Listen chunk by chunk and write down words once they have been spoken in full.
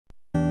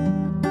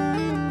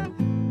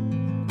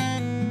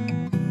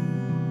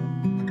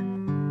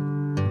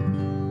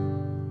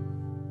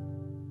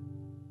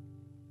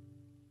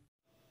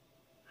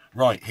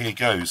Right, here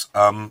goes.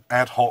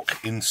 Ad hoc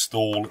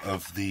install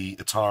of the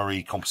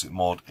Atari Composite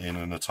mod in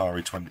an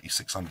Atari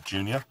 2600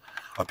 Junior.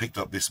 I picked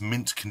up this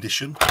mint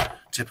condition,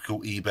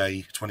 typical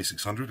eBay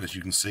 2600, as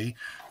you can see.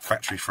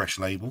 Factory fresh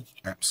label,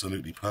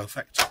 absolutely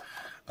perfect.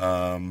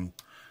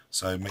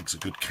 So it makes a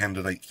good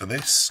candidate for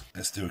this.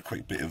 Let's do a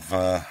quick bit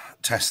of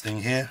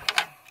testing here.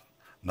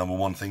 Number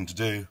one thing to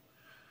do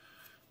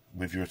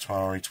with your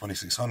Atari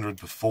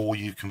 2600 before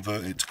you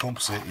convert it to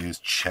composite is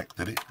check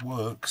that it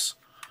works.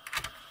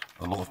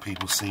 A lot of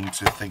people seem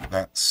to think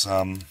that's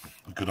a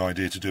good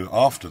idea to do it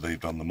after they've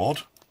done the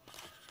mod.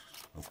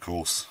 Of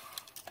course,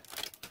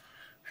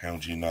 how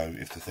do you know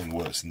if the thing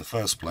works in the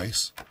first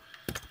place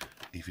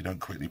if you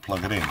don't quickly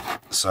plug it in?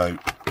 So,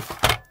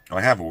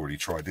 I have already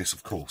tried this,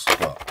 of course,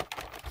 but,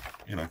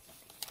 you know,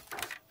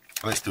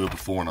 let's do a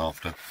before and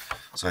after.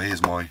 So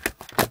here's my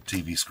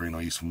TV screen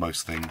I use for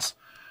most things,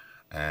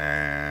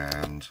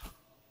 and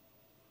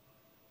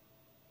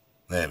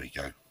there we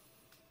go.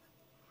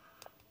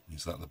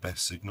 Is that the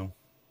best signal?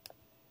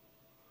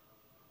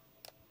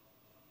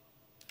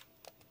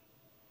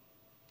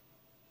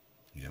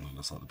 Yeah, that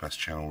looks like the best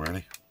channel,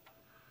 really.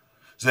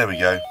 So there we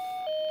go.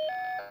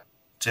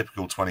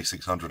 Typical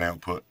 2600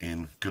 output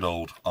in good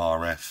old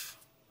RF.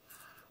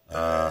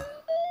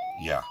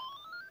 Yeah.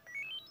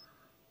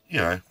 You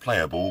know,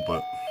 playable,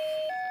 but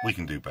we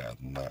can do better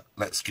than that.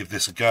 Let's give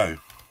this a go.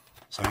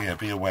 So yeah,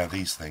 be aware of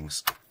these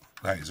things.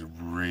 That is a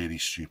really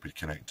stupid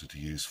connector to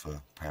use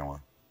for power.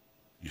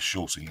 You're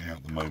shorting it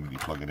out the moment you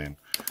plug it in.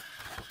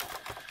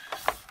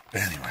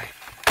 Anyway,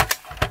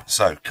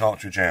 so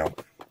cartridge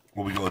out.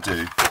 What we got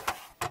to do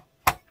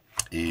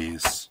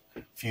is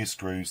a few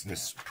screws.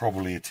 There's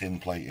probably a tin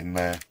plate in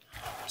there.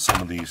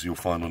 Some of these you'll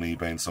find on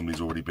eBay, and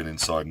somebody's already been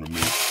inside and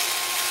removed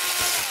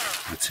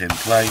the tin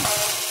plate.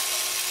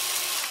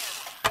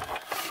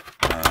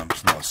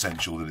 It's not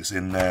essential that it's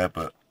in there,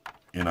 but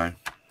you know,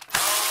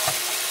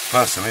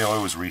 personally I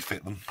always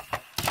refit them.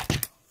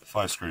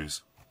 5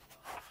 screws.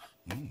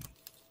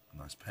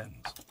 Nice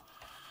pens.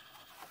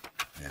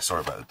 Yeah,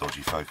 sorry about the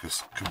dodgy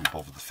focus. Couldn't be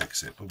bothered to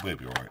fix it, but we'll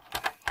be alright.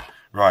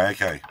 Right,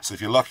 okay. So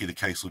if you're lucky, the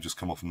case will just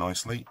come off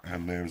nicely,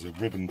 and there's a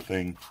ribbon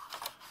thing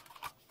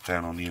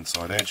down on the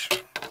inside edge.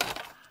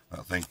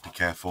 That thing, be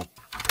careful.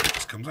 It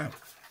just comes out.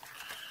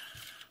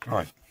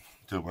 Right,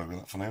 do away with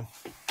that for now.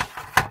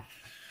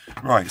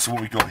 Right, so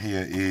what we've got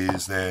here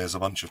is there's a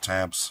bunch of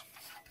tabs,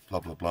 blah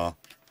blah blah.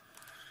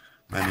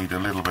 They need a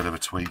little bit of a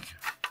tweak.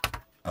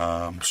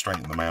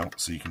 Straighten them out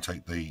so you can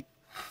take the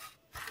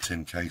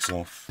tin case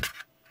off.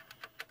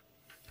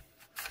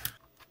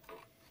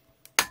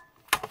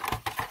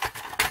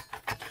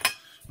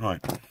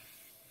 Right,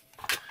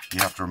 you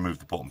have to remove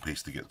the bottom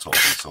piece to get the top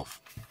piece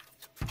off.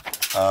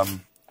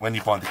 When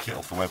you buy the kit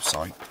off the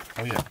website,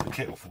 oh yeah, the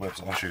kit off the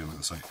website, I'll show you in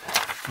a second.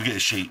 You get a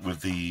sheet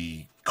with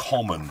the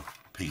common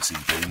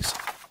PCBs.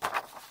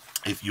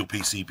 If your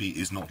PCB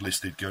is not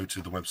listed, go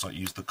to the website,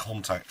 use the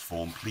contact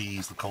form,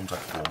 please, the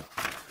contact form,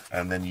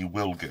 and then you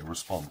will get a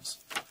response.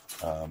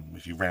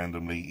 If you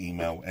randomly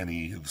email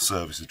any of the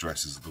service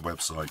addresses of the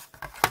website,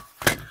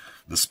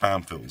 the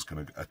spam filter is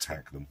going to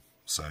attack them,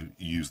 so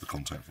use the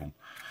contact form.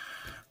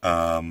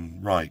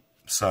 Right,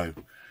 so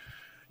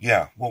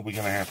yeah, what we're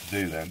going to have to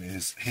do then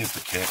is, here's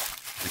the kit.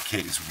 The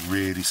kit is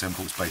really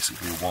simple. It's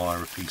basically a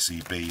wire, a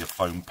PCB, a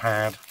foam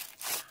pad,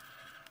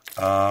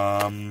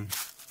 and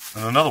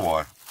another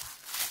wire.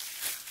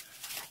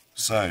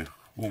 So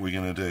what we're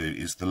going to do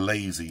is the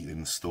lazy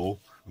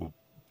install,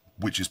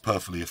 which is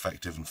perfectly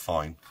effective and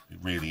fine. It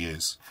really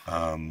is.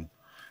 In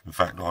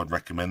fact, I'd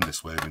recommend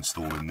this way of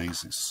installing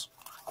these. It's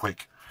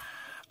quick.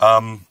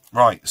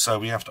 Right, so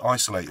we have to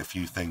isolate a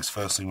few things.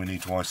 First thing we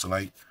need to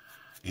isolate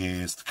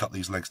is to cut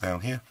these legs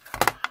down here.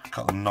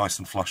 Cut them nice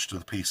and flush to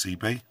the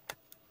PCB.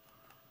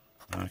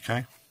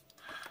 Okay,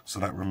 so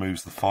that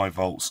removes the 5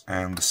 volts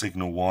and the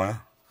signal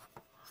wire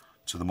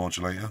to the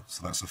modulator.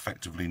 So that's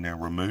effectively now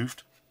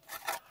removed.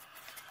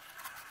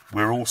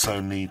 We'll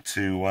also need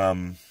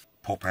to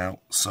pop out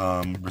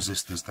some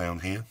resistors down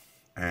here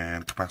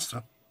and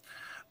capacitor,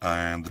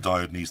 and the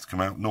diode needs to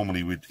come out.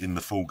 Normally in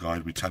the full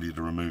guide we tell you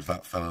to remove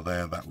that fella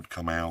there, that would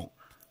come out,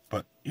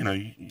 but you know,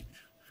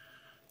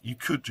 you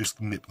could just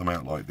nip them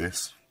out like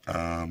this,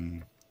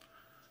 and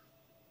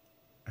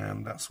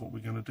that's what we're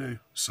going to do.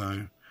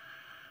 So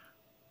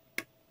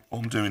what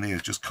I'm doing here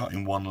is just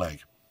cutting one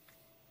leg,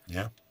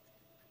 yeah,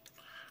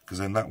 because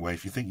then that way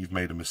if you think you've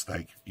made a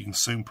mistake, you can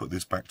soon put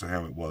this back to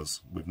how it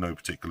was with no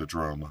particular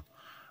drama.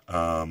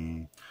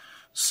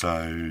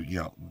 So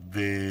yeah,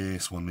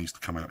 this one needs to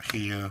come out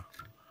here.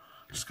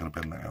 Just going to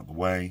bend that out of the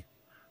way.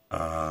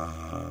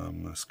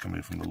 That's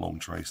coming from the long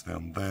trace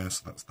down there,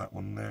 so that's that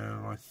one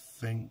there, I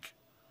think.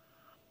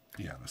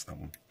 Yeah, that's that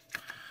one.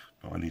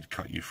 But I need to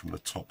cut you from the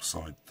top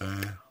side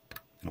there,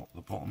 not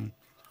the bottom.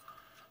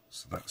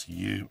 So that's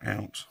you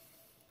out.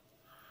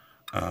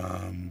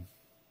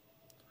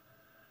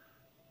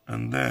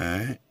 And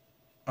there,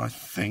 I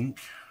think,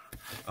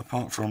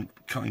 apart from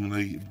cutting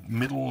the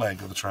middle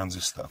leg of the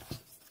transistor,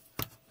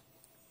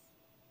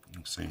 you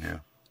can see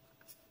here,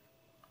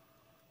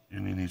 You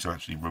only need to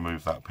actually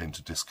remove that pin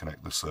to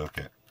disconnect the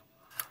circuit.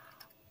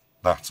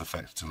 That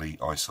effectively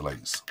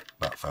isolates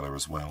that fella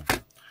as well.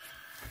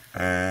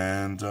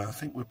 And I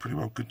think we're pretty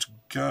well good to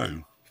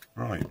go.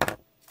 Right,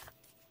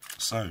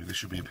 so there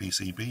should be a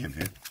PCB in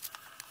here.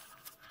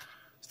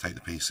 Let's take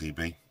the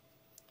PCB,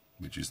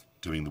 which is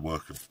doing the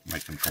work of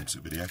making a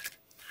composite video.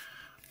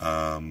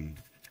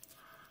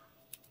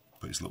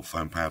 Put his little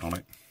foam pad on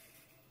it.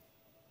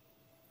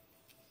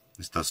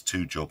 This does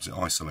two jobs. It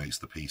isolates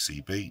the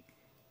PCB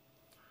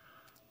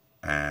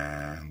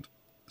and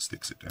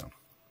sticks it down.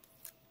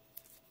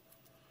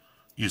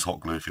 Use hot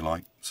glue if you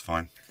like, it's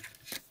fine.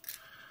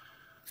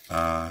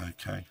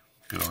 Okay,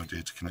 good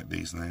idea to connect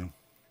these now.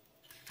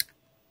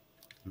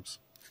 Oops,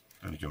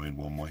 only go in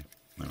one way.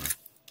 No.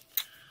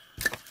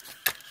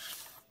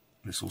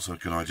 It's also a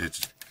good idea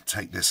to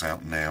take this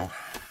out now,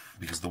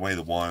 because the way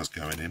the wire's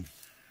going in,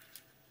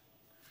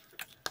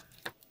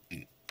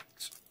 it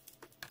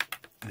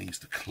needs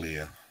to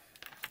clear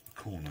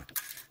the corner.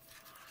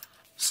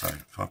 So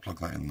if I plug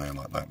that in there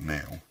like that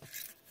now,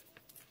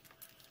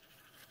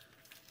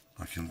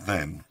 I can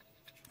then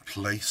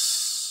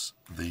place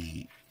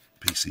the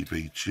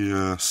PCB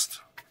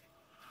just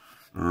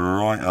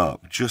right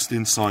up, just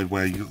inside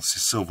where you've got the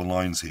silver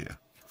lines here.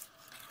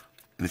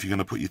 And if you're going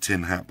to put your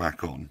tin hat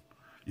back on,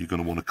 you're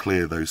going to want to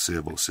clear those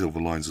silver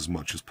lines as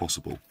much as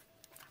possible.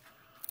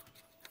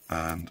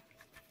 And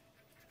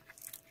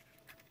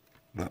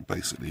that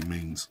basically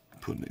means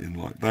putting it in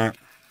like that.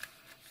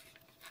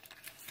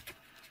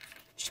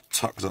 Just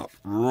tucked up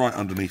right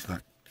underneath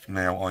that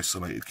now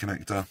isolated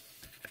connector.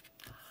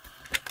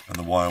 And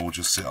the wire will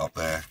just sit up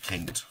there,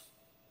 kinked,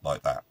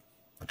 like that.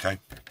 Okay?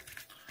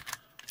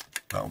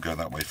 That'll go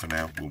that way for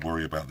now. We'll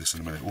worry about this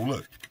in a minute. Oh,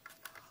 look.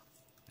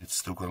 It's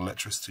still got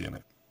electricity in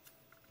it.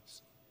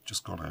 It's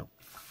just gone out.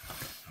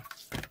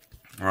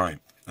 Right.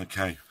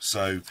 Okay.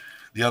 So,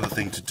 the other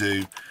thing to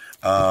do,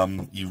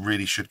 you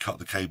really should cut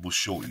the cables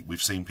short.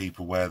 We've seen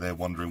people where they're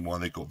wondering why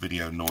they've got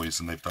video noise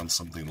and they've done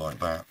something like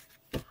that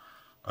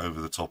over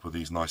the top of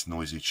these nice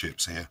noisy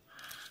chips here.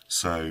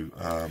 So,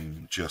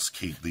 just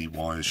keep the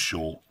wires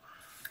short.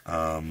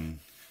 So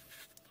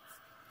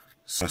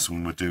first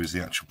one we'll do is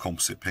the actual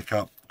composite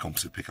pickup.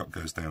 Composite pickup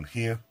goes down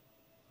here.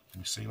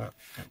 Can you see that?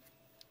 Yep.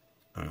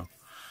 There we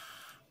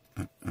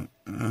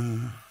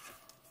are.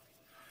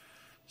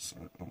 So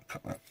I'll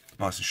cut that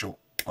nice and short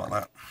like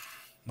that.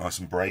 Nice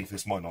and brave.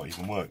 This might not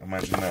even work.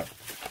 Imagine that.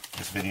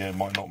 This video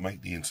might not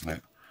make the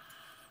internet.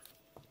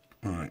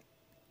 Alright.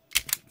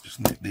 Just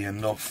nip the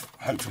end off.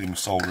 Hopefully my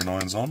soldering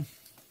iron's on.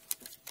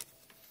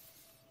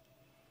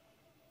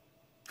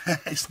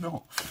 It's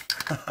not.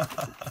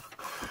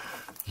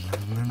 La,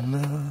 la,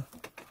 la.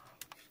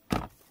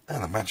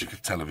 And the magic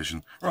of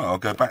television. Right, I'll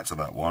go back to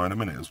that wire in a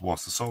minute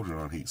whilst the soldering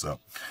iron heats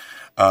up.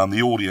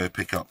 The audio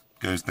pickup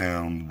goes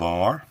down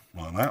there,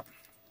 like that.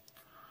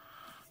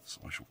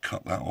 So I shall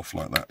cut that off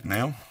like that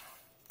now.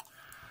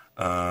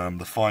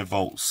 The 5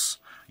 volts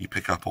you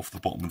pick up off the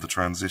bottom of the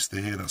transistor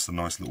here. That's a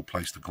nice little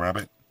place to grab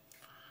it.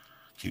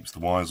 Keeps the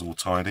wires all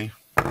tidy.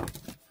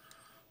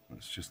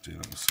 Let's just do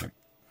that in a sec.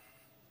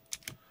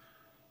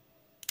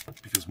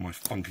 Because my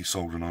funky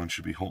soldering iron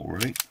should be hot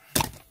already.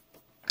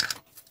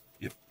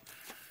 Yep.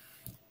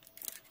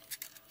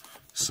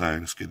 So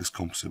let's get this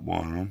composite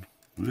wire on.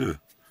 Ugh,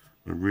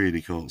 I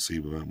really can't see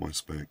without my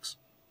specs.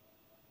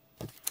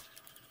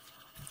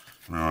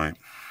 Right.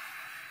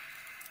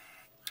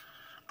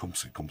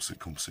 Composite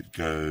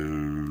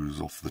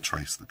goes off the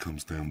trace that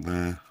comes down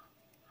there.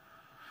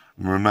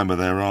 And remember,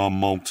 there are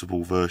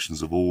multiple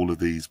versions of all of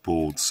these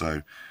boards,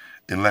 so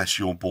unless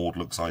your board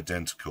looks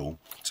identical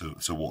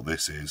to what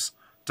this is,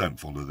 don't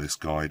follow this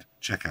guide.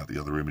 Check out the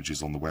other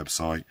images on the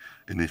website,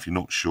 and if you're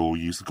not sure,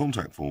 use the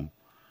contact form.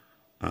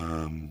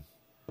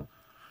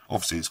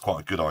 Obviously, it's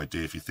quite a good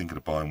idea if you're thinking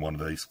of buying one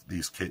of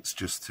these kits,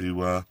 just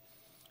to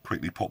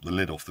quickly pop the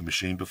lid off the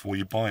machine before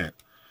you buy it,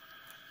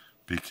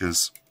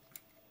 because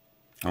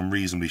I'm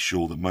reasonably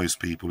sure that most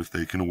people, if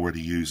they can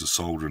already use a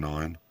soldering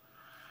iron,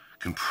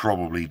 can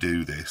probably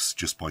do this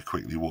just by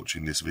quickly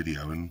watching this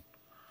video and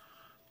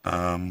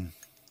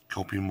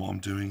copying what I'm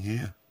doing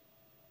here.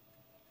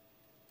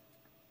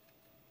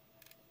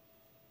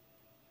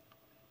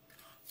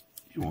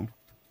 You on?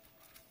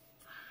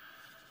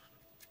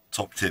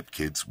 Top tip,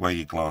 kids, wear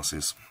your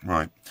glasses.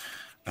 Right,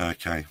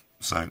 okay,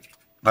 so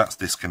that's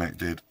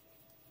disconnected.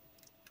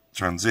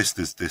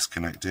 Transistor's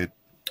disconnected.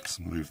 Let's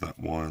move that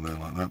wire there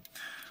like that.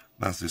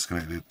 That's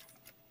disconnected.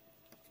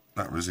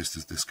 That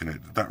resistor's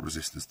disconnected. That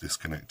resistor's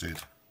disconnected.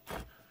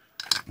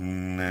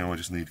 Now I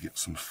just need to get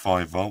some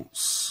 5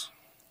 volts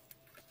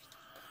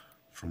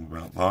from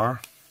about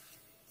there.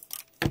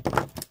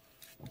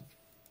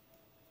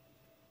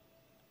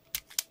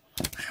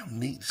 How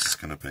neat this is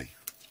going to be.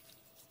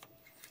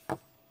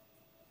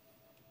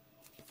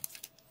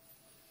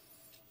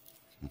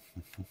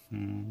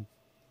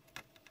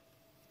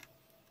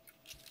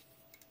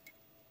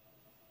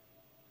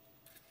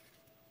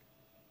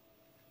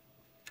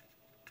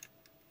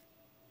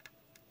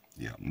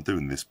 Yeah, I'm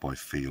doing this by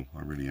feel,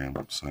 I really am.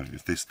 So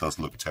if this does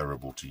look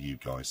terrible to you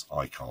guys,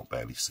 I can't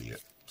barely see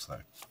it. So,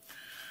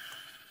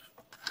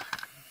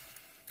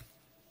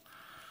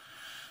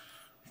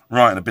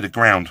 right, and a bit of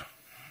ground.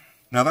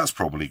 Now that's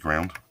probably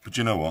ground, but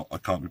you know what? I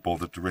can't be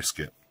bothered to risk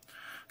it.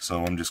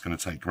 So I'm just going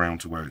to take ground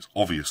to where it's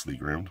obviously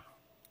ground.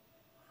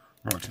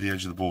 Right to the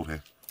edge of the board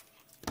here.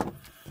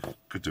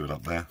 Could do it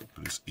up there,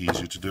 but it's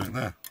easier to do it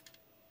there.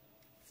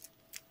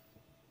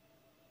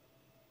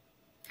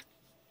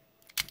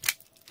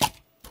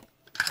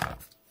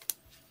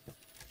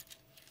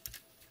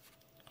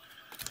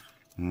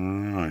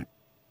 Right.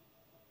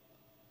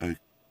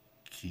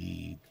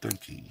 Okie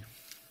dokie.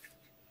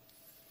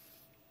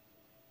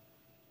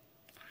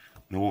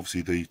 Now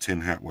obviously the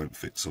tin hat won't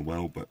fit so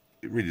well, but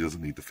it really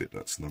doesn't need to fit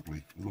that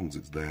snugly, as long as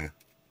it's there.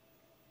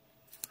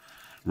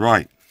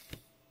 Right.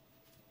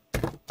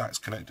 That's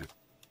connected.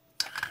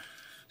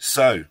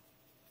 So,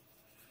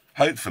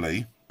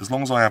 hopefully, as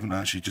long as I haven't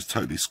actually just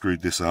totally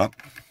screwed this up,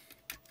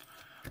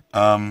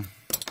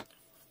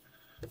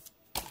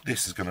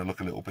 this is going to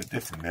look a little bit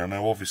different now.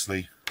 Now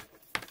obviously,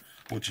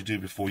 what you do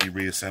before you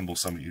reassemble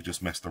something you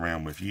just messed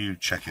around with, you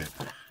check it,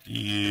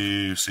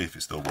 you see if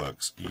it still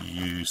works,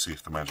 you see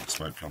if the magic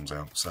smoke comes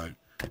out. So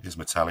here's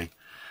my tally.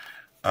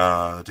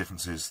 The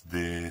difference is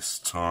this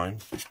time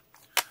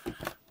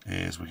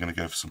is we're going to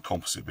go for some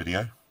composite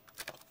video.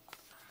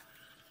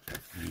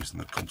 We're using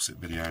the composite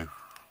video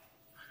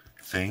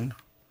thing,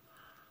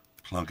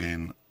 plug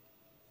in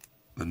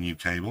the new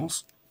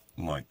cables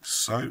like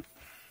so,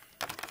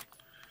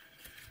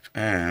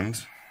 and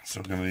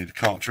so we're going to need a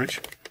cartridge.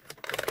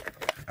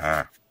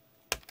 Of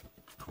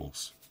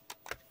course.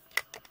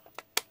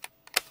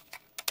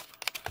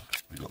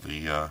 We've got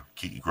the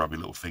keep your grubby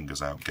little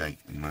fingers out gate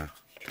in there.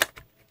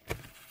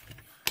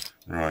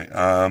 Right,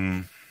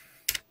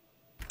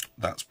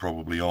 that's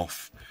probably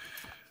off.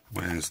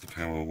 Where's the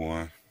power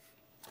wire?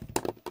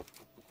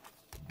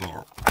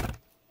 Bar.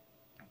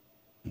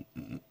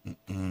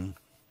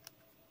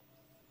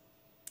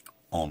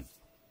 On.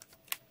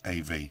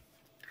 AV.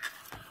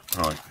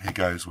 Right, here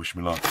goes, wish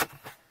me luck.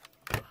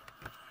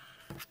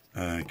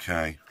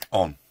 Okay,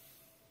 on.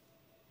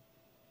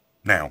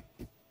 Now,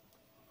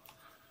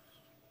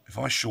 if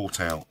I short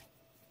out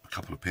a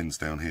couple of pins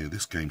down here,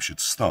 this game should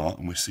start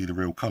and we see the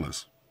real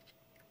colours.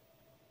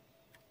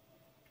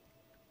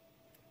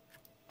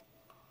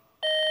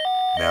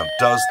 Now,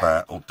 does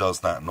that or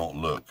does that not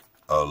look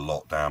a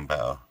lot damn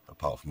better,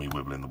 apart from me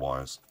wibbling the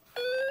wires?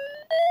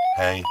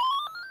 Hey.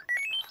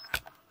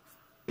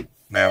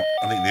 Now,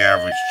 I think the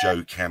average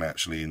Joe can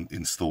actually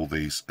install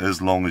these, as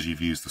long as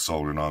you've used the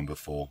soldering iron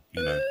before.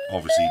 You know,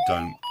 obviously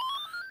don't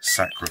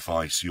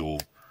sacrifice your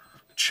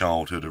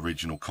childhood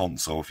original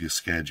console if you're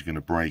scared you're going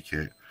to break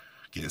it.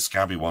 Get a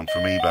scabby one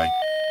from eBay.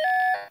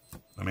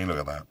 I mean, look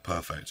at that.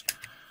 Perfect.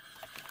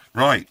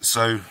 Right,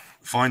 so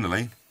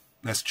finally,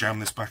 let's jam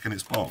this back in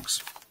its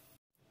box.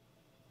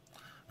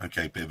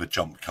 Okay, bit of a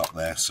jump cut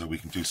there so we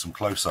can do some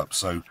close-ups.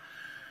 So,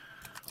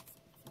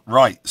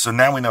 right, so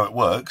now we know it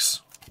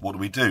works. What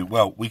do?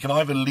 Well, we can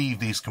either leave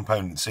these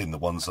components in, the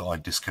ones that I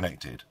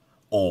disconnected,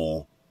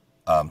 or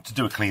to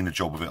do a cleaner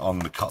job of it, I'm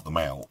going to cut them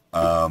out.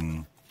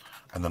 And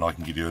then I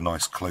can give you a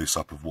nice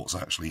close-up of what's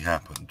actually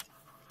happened.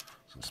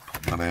 So let's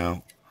pop that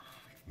out.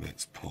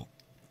 Let's pop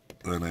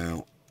that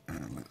out.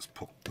 And let's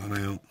pop that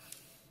out.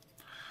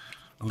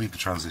 I'll leave the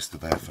transistor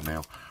there for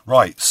now.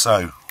 Right,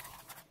 so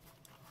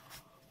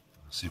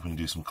let's see if we can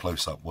do some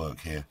close-up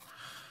work here.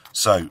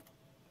 So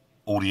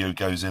audio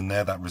goes in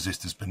there. That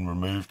resistor's been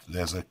removed.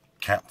 There's a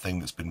cap thing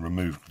that's been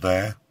removed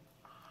there,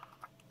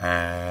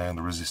 and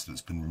the resistor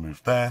that's been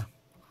removed there,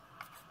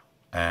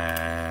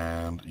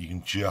 and you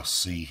can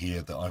just see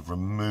here that I've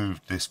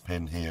removed this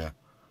pin here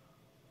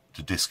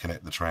to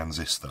disconnect the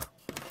transistor.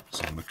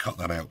 So I'm going to cut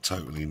that out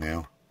totally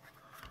now.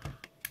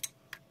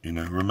 You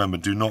know, remember,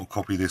 do not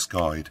copy this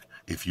guide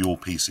if your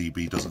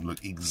PCB doesn't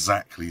look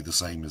exactly the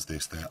same as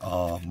this. There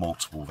are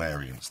multiple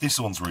variants. This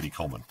one's really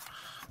common,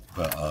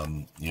 but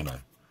you know.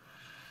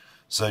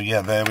 So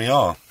yeah, there we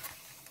are.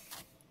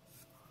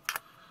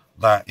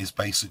 That is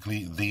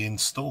basically the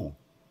install.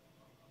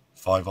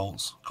 5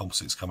 volts,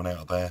 composites coming out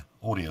of there,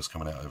 audio's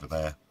coming out over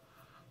there,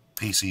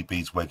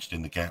 PCB's wedged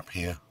in the gap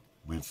here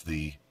with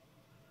the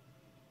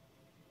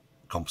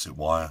composite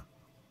wire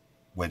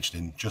wedged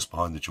in just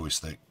behind the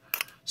joystick.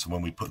 So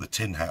when we put the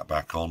tin hat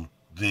back on,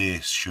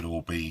 this should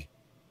all be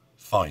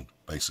fine,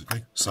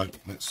 basically. So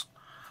let's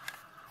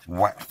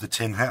whack the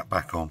tin hat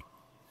back on.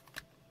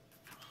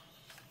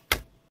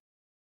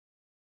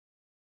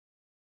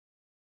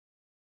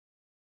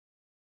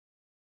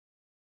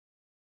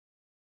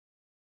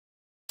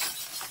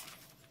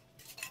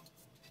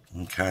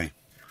 Okay,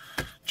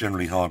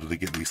 generally harder to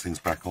get these things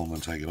back on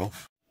than take it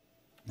off.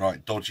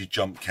 Right, dodgy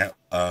jump cut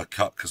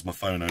because my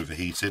phone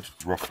overheated,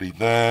 roughly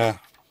there.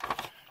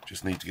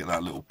 Just need to get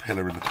that little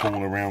pillar in the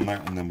corner around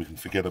that, and then we can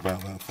forget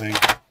about that thing,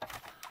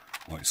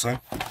 like so.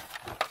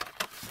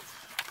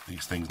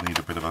 These things need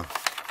a bit of a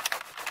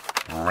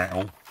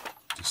rattle,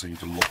 just so you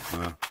to lock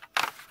the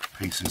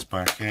pieces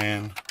back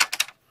in.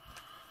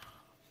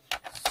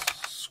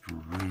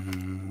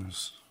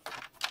 Screws.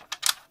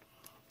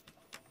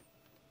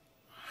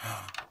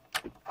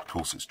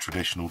 course, it's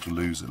traditional to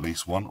lose at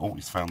least one. Oh,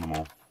 he's found them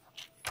all.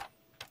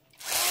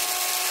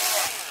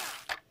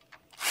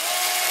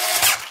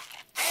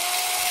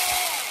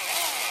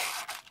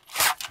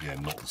 Yeah,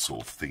 not the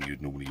sort of thing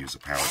you'd normally use a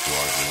power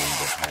driver on,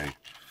 but hey.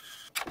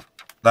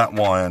 That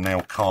wire now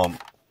can't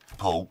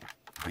pull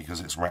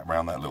because it's wrapped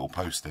around that little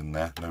post in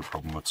there. No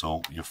problem at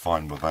all. You're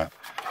fine with that.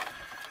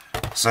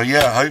 So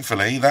yeah,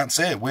 hopefully that's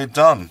it. We're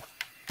done.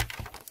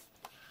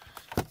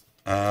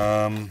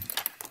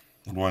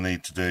 What do I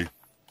need to do?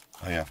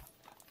 Oh yeah,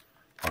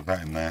 plug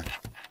that in there.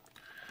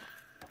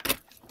 Put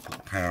the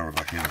power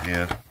back in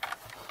here.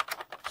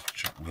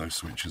 Check those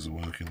switches are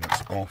working.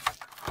 That's off.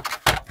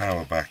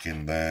 Power back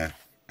in there.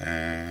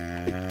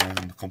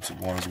 And the composite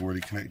wire is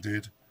already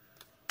connected.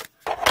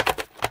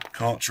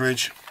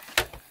 Cartridge.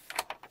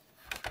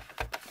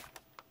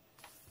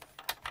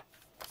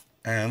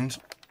 And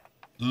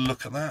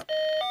look at that.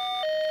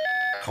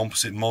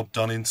 Composite mod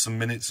done in some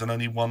minutes and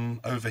only one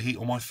overheat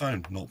on my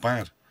phone. Not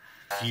bad.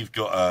 If you've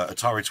got a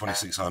Atari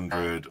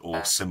 2600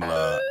 or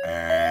similar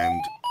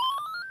and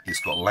it's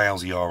got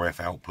lousy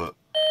RF output,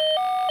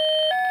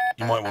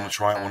 you might want to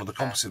try out one of the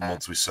composite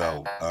mods we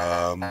sell.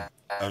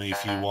 Only a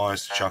few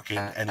wires to chuck in.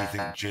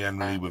 Anything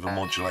generally with a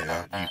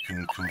modulator, you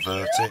can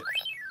convert it.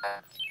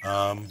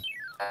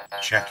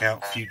 Check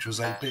out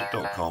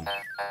futures8bit.com.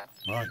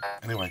 Right,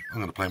 anyway, I'm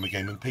going to play my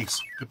game in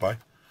peace. Goodbye.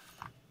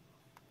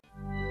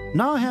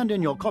 Now hand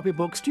in your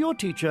copybooks to your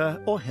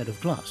teacher or head of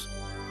class.